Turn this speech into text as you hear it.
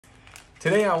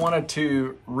Today I wanted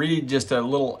to read just a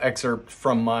little excerpt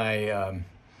from my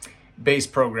base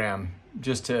program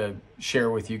just to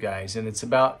share with you guys, and it's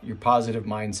about your positive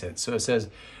mindset. So it says,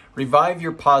 revive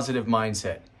your positive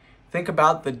mindset. Think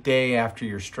about the day after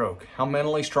your stroke. How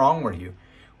mentally strong were you?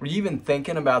 Were you even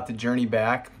thinking about the journey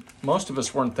back? Most of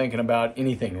us weren't thinking about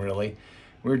anything really.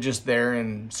 We were just there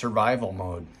in survival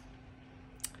mode.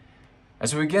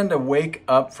 As we began to wake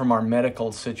up from our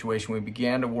medical situation, we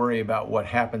began to worry about what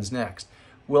happens next.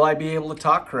 Will I be able to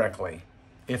talk correctly,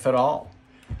 if at all?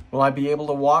 Will I be able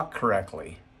to walk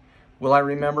correctly? Will I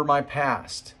remember my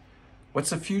past?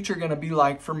 What's the future going to be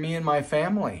like for me and my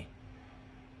family?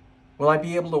 Will I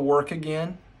be able to work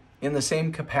again in the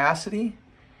same capacity?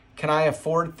 Can I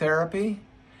afford therapy?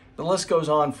 The list goes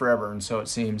on forever, and so it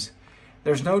seems.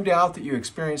 There's no doubt that you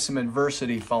experienced some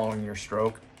adversity following your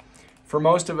stroke. For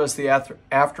most of us, the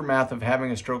aftermath of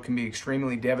having a stroke can be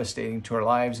extremely devastating to our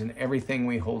lives and everything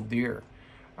we hold dear.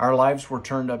 Our lives were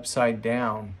turned upside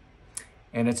down,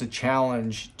 and it's a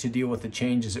challenge to deal with the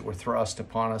changes that were thrust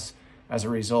upon us as a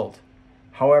result.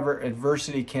 However,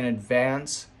 adversity can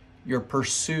advance your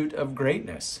pursuit of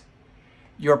greatness.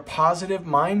 Your positive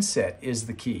mindset is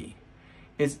the key.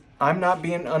 I'm not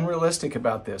being unrealistic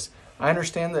about this. I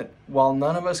understand that while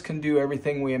none of us can do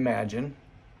everything we imagine,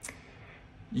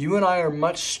 you and I are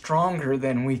much stronger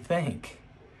than we think.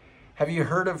 Have you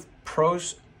heard of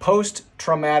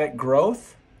post-traumatic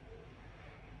growth?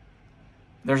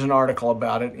 There's an article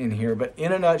about it in here, but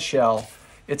in a nutshell,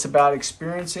 it's about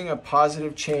experiencing a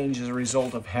positive change as a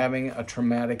result of having a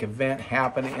traumatic event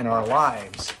happen in our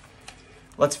lives.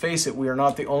 Let's face it, we are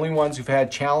not the only ones who've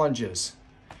had challenges.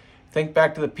 Think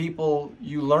back to the people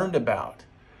you learned about.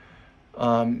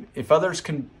 If others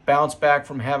can bounce back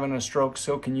from having a stroke,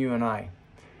 so can you and I.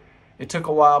 It took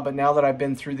a while, but now that I've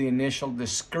been through the initial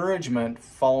discouragement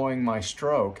following my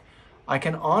stroke, I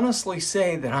can honestly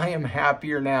say that I am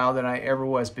happier now than I ever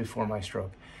was before my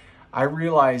stroke. I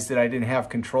realized that I didn't have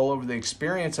control over the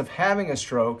experience of having a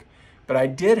stroke, but I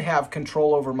did have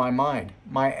control over my mind,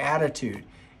 my attitude,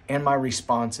 and my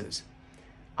responses.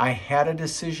 I had a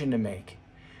decision to make.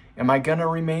 Am I going to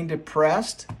remain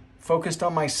depressed, focused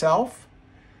on myself?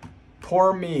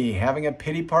 Poor me, having a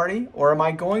pity party? Or am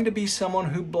I going to be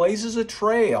someone who blazes a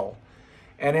trail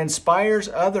and inspires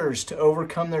others to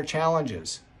overcome their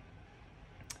challenges?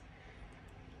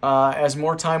 As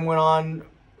more time went on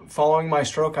following my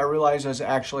stroke, I realized I was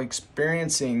actually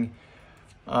experiencing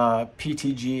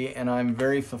PTG, and I'm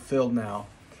very fulfilled now.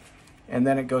 And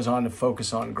then it goes on to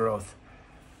focus on growth.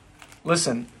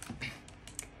 Listen,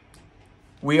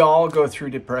 we all go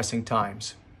through depressing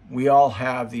times. We all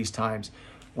have these times.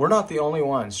 We're not the only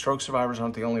ones. Stroke survivors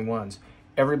aren't the only ones.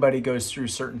 Everybody goes through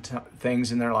certain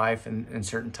things in their life and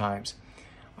certain times.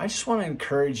 I just want to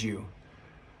encourage you.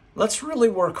 Let's really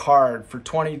work hard for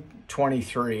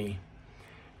 2023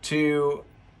 to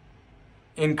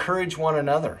encourage one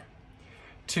another,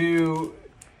 to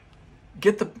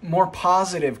get the more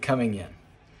positive coming in.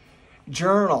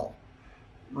 Journal,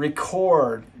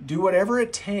 record, do whatever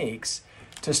it takes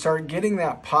to start getting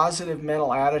that positive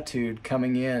mental attitude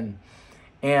coming in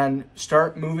and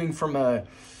start moving from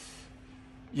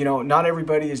not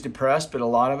everybody is depressed, but a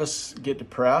lot of us get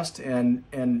depressed, and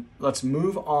let's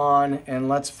move on and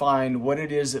let's find what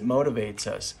it is that motivates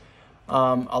us.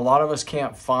 A lot of us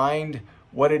can't find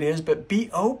what it is, but be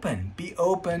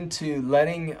open to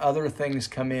letting other things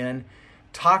come in,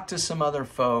 talk to some other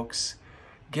folks,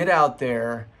 get out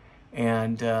there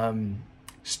and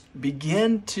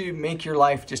begin to make your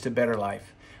life just a better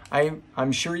life.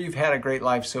 I'm sure you've had a great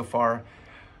life so far,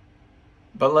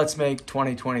 but let's make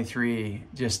 2023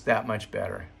 just that much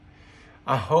better.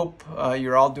 I hope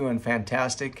you're all doing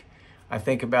fantastic. I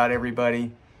think about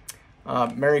everybody.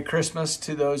 Merry Christmas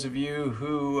to those of you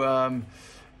who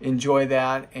enjoy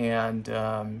that, and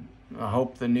I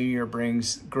hope the new year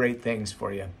brings great things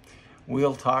for you.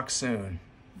 We'll talk soon.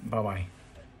 Bye-bye.